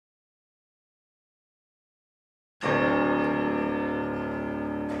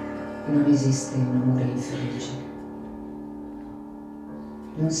Non esiste un amore infelice.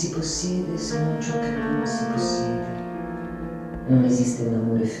 Non si possiede se non ciò che non si possiede. Non esiste un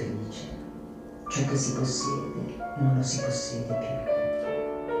amore felice. Ciò che si possiede non lo si possiede più.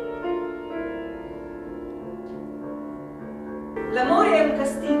 L'amore è un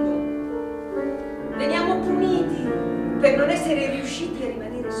castigo. Veniamo puniti per non essere riusciti a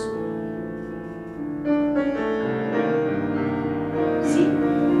rimanere soli. Sì,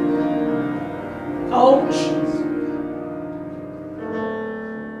 ho ucciso.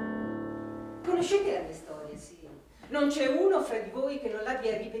 Conoscete la mia storia, sì. Non c'è uno fra di voi che non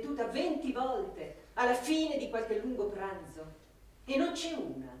l'abbia ripetuta 20 volte alla fine di qualche lungo pranzo. E non c'è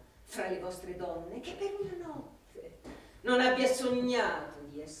una fra le vostre donne che per una notte non abbia sognato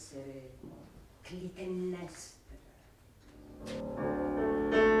di essere Clitennestra.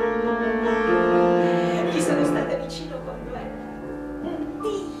 Gli sono stata vicino quando era un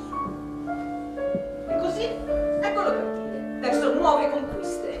dio. E così, eccolo partire, verso nuove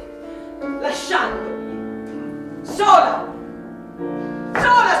conquiste, lasciandomi sola!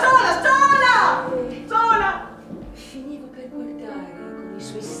 Sola! Finivo per guardare con i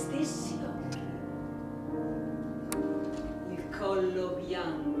suoi stessi occhi il collo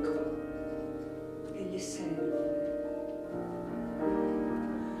bianco delle serve.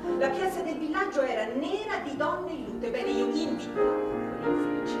 La piazza del villaggio era nera di donne in lutto. Ebbene, io mi invitavo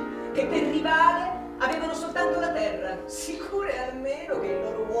infelici, che per rivale avevano soltanto la terra, sicure almeno che il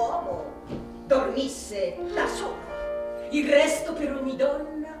loro uomo dormisse da solo. Il resto per ogni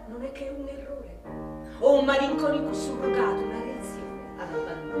donna non è che un errore, o un malinconico surrogato, una reazione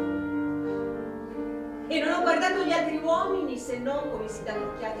all'abbandono. E non ho guardato gli altri uomini se non come si dà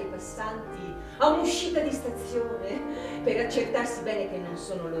un'occhiata ai passanti a un'uscita di stazione per accertarsi bene che non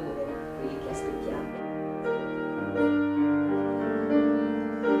sono loro quelli che aspettiamo.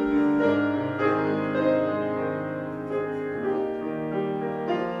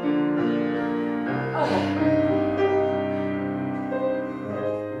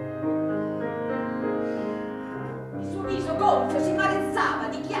 Il suo viso gonfio si marezzava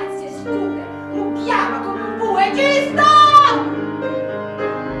di chiazze scure, mucchiava come un bue. Ci sto!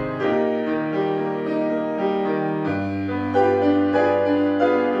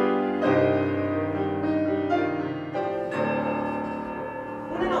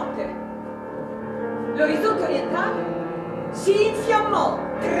 L'orizzonte orientale si infiammò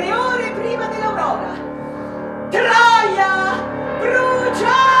 3 ore prima dell'aurora. Troia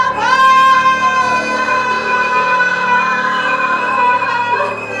bruciava!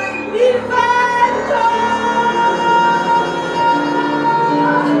 Il vento!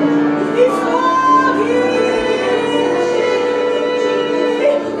 I fuochi!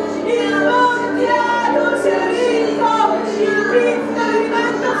 Il mondiato serino! Il ritmo di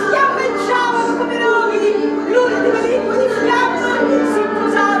vento fiammeggiavano come l'ultima lingua di fiamma si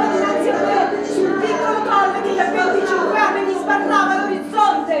imposava dinanzi a me sul piccolo colle che da 25 anni mi sbarrava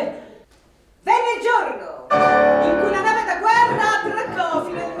l'orizzonte. Venne il giorno in cui la nave da guerra attraccò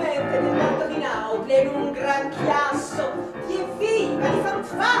finalmente nel porto di Nauplia in un gran chiasso di evviva, di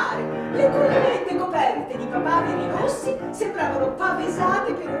fanfare. Le colonnette coperte di papaveri rossi sembravano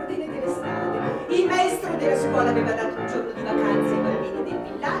pavesate per ordine delle strade. Il maestro della scuola aveva dato un giorno di vacanza ai bambini del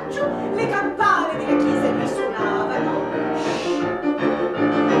villaggio, le campane della chiesa risuonavano.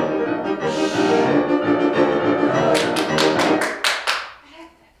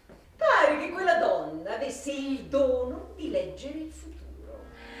 Pare che quella donna avesse il dono di leggere il futuro.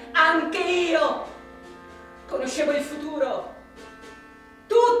 Anche io conoscevo il futuro.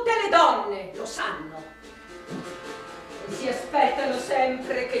 Tutte le donne lo sanno. E si aspettano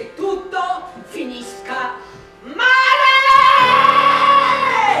sempre che tutto finisca male!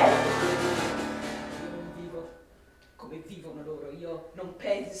 Io non vivo come vivono loro, io non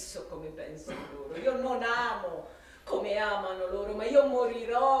penso come pensano loro, io non amo come amano loro, ma io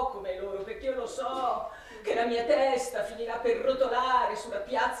morirò come loro, perché io lo so che la mia testa finirà per rotolare sulla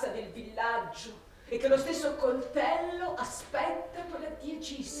piazza del villaggio e che lo stesso coltello aspetta quell'addio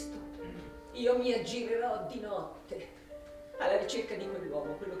gisto. Io mi aggirerò di notte alla ricerca di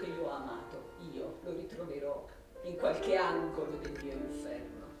quell'uomo, quello che io ho amato. Io lo ritroverò in qualche angolo del mio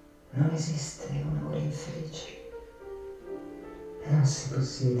inferno. Non esiste un amore infelice. Non si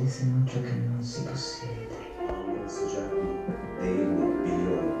possiede se non ciò che non si possiede. Sıcaklık değerini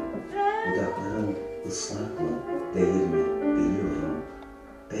biliyorum. Dudakların ıslak mı değerini biliyorum.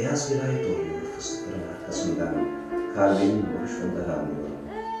 Beyaz bir ay doğuyor fıstıkların arkasından. Kalbimin vuruşundan anlıyorum.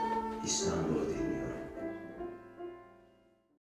 İstanbul.